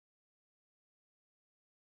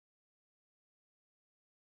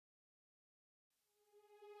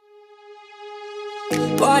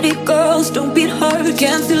Party girls, don't beat her,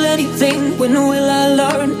 can't feel anything. When will I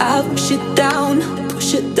learn? I'll push it down,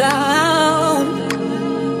 push it down.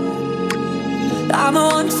 I'm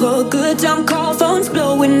on for a good time, call phones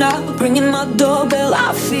blowing up, ringing my doorbell.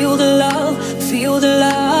 I feel the love, feel the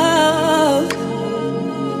love.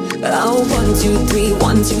 Oh, 1, 2, 3,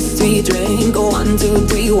 1, 2, 3, drink. 1, 2,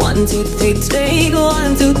 3, 1, 2, 3, drink.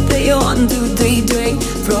 1, 2, 3, 1, 2, 3, drink.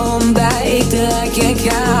 From back to I can't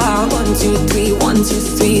count. 1, 2, 3, 1, 2,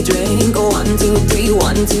 3, drink. 1, 2, 3,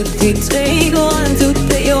 1, 2, 3, drink. 1, 2,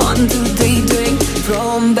 3, 1, 2, 3, drink.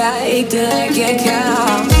 From back to I can't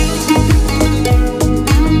count.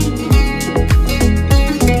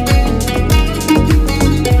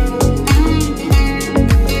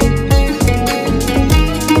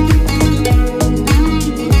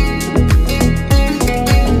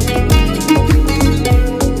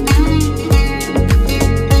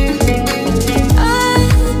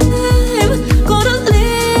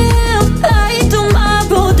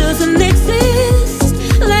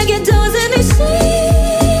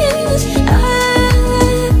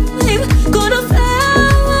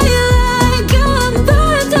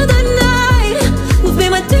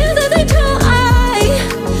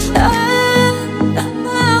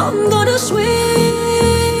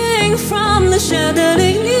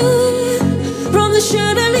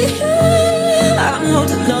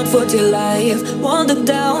 Wander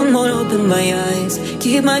down, won't open my eyes.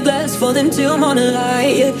 Keep my glass full until morning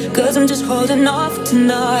light. Cause I'm just holding off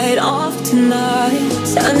tonight, off tonight.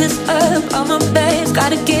 Sun is up on my bed,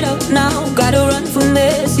 gotta get up now, gotta run from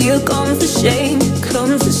this. Here comes the shame,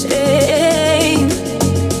 comes the shame.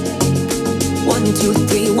 1, 2,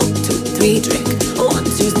 3, 1, 2, 3, drink. 1,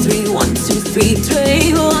 2, 3, 1, 2, 3,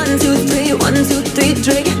 drink. 1, 2, 3, 1, 2, 3,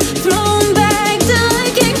 drink. Thrown back till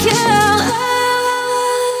I can't count.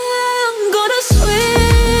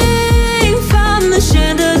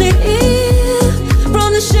 Chandelier,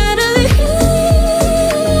 from the chandelier,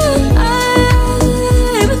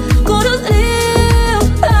 I'm gonna live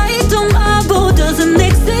like tomorrow doesn't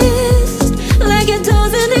exist, like it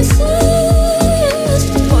doesn't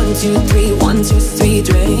exist. 1, 2, 3, 1, 2, 3,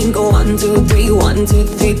 drink. 1, 2, 3, 1, 2,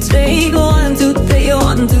 3, drink. 1, 2, 3,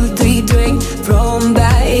 1, 2, 3, drink. From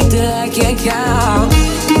back to I can't count.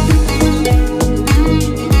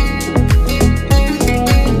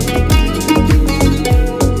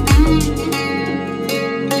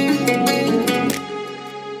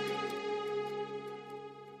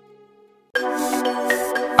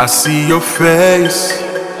 I see your face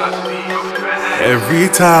every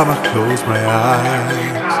time I close my eyes.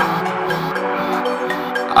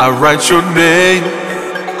 I write your name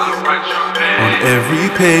on every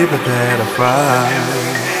paper that I find,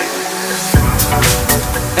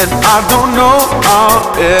 and I don't know I'll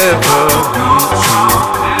ever meet you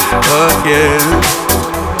again.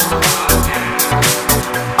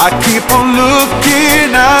 I keep on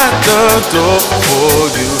looking at the door for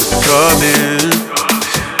you to come in.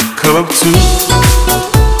 Come up to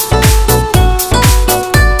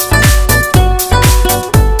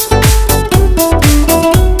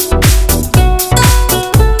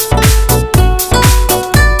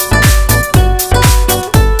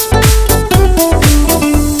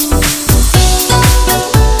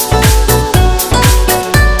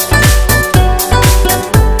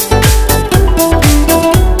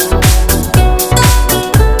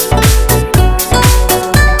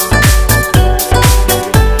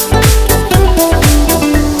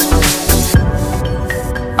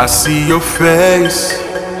I see your face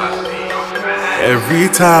every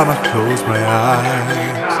time I close my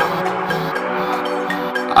eyes.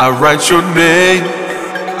 I write your name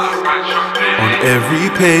on every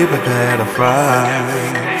paper that I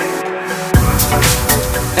find,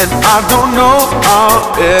 and I don't know I'll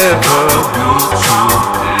ever meet you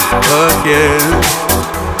again.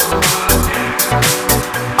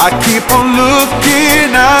 I keep on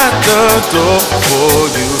looking at the door for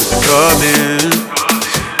you to come in.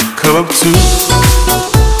 Come up to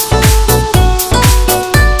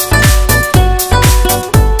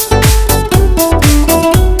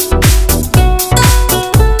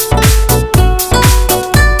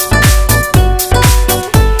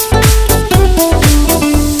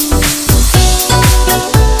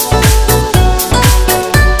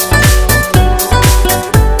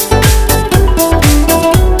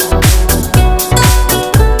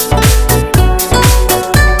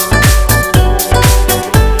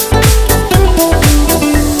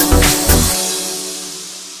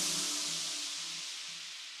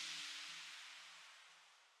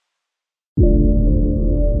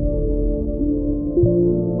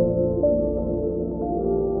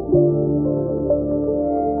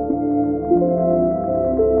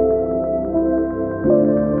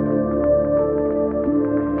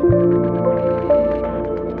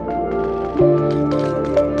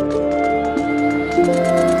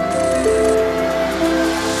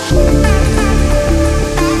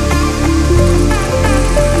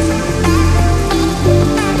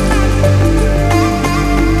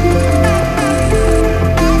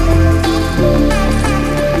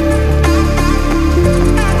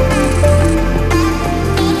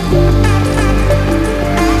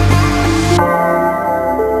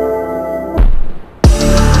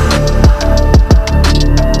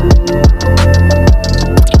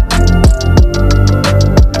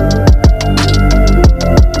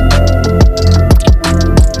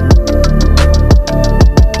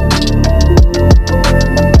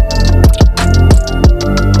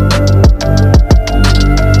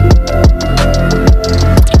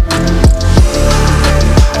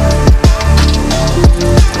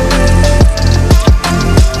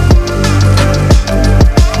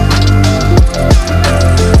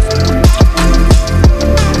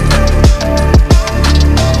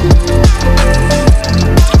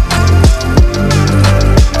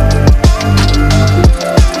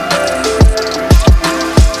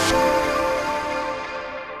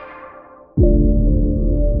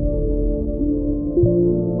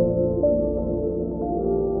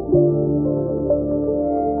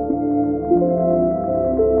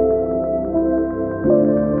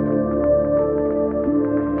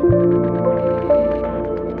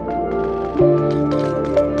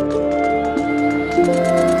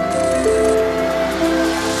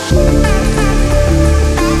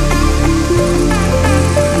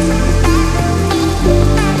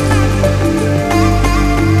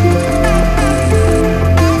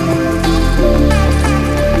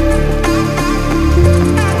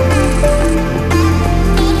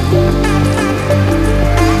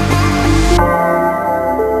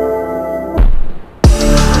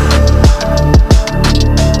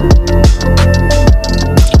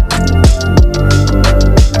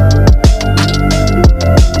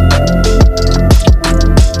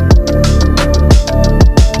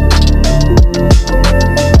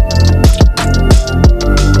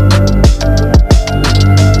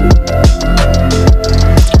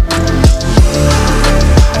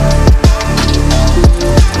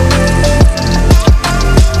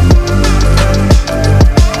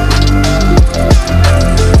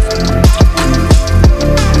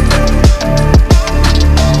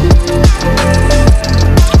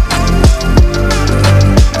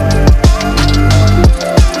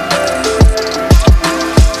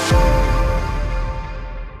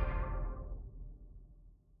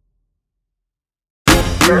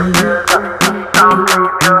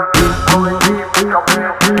And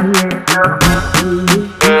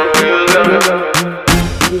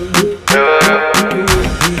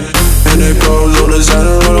it goes all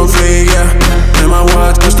designer on fleek, yeah. And my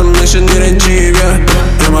watch custom mission didn't cheap, yeah.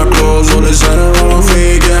 And my clothes all designer on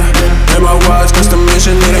fleek, yeah. And my watch custom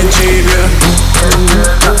mission didn't cheap, yeah.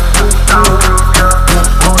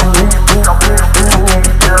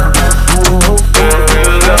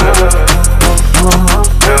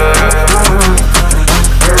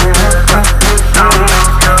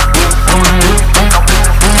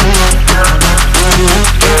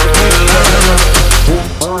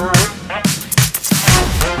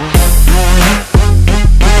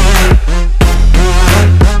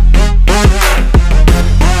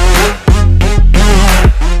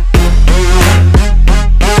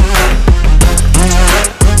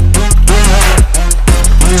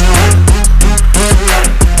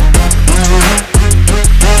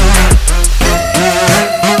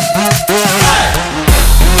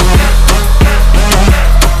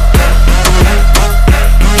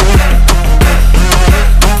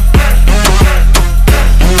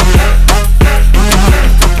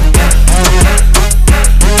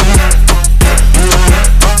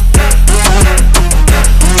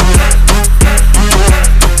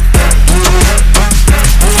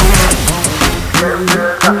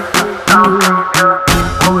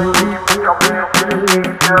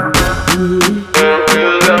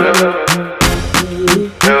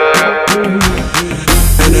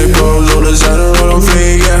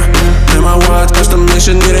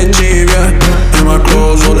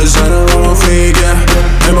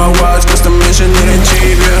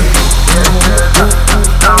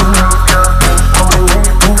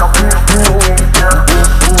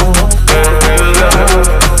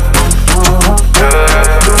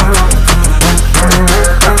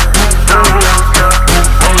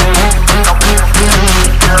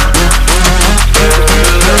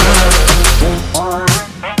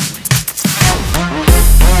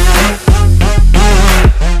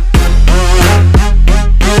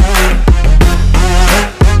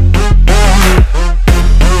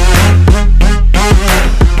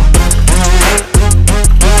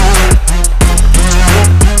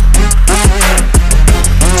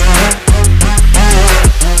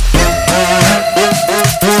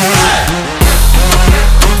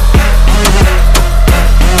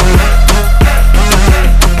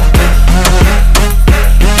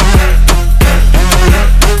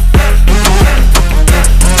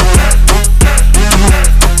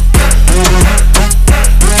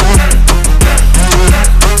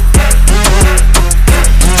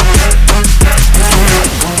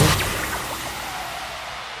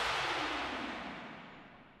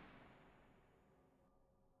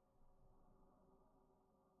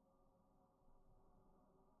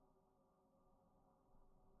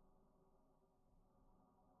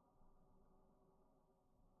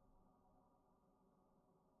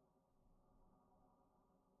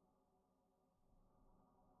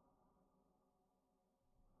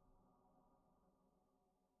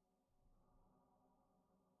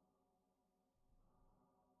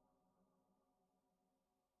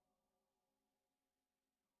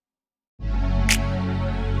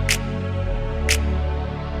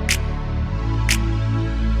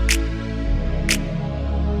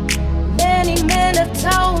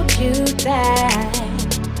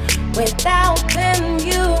 Without them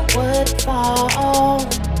you would fall.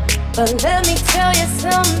 But let me tell you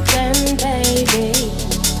something, baby.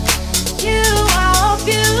 You are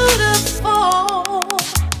beautiful,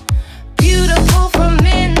 beautiful from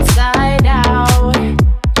inside out.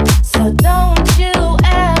 So don't you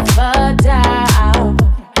ever doubt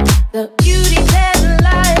the beauty that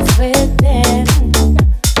lies within.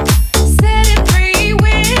 Set it free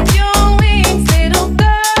with your wings, little girl.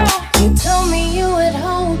 You told me you had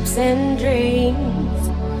hopes and dreams,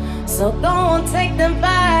 so don't take them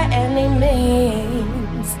by any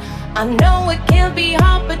means. I know it can be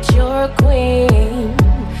hard, but you're a queen,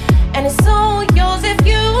 and it's all yours if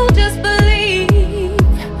you just believe.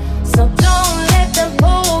 So don't let them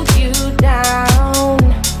pull you down,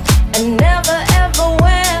 and never ever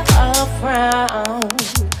wear a frown.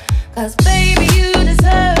 'Cause baby, you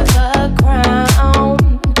deserve a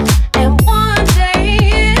crown, and one day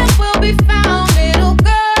it will be found, little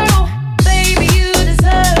girl. Baby, you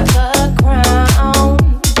deserve a crown,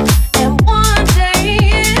 and one day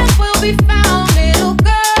it will be found, little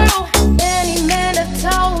girl. Many men have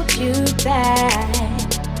told you that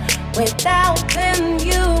without them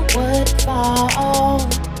you would fall.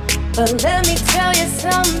 But let me tell you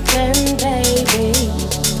something, baby.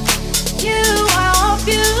 You are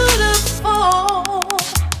beautiful,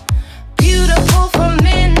 beautiful from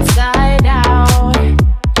inside out.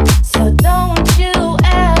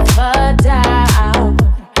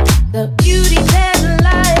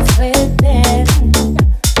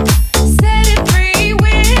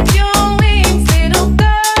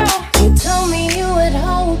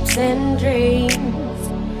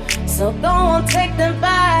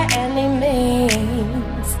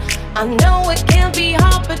 I know it can be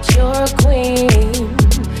hard, but you're a queen,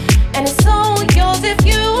 and it's all yours if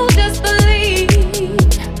you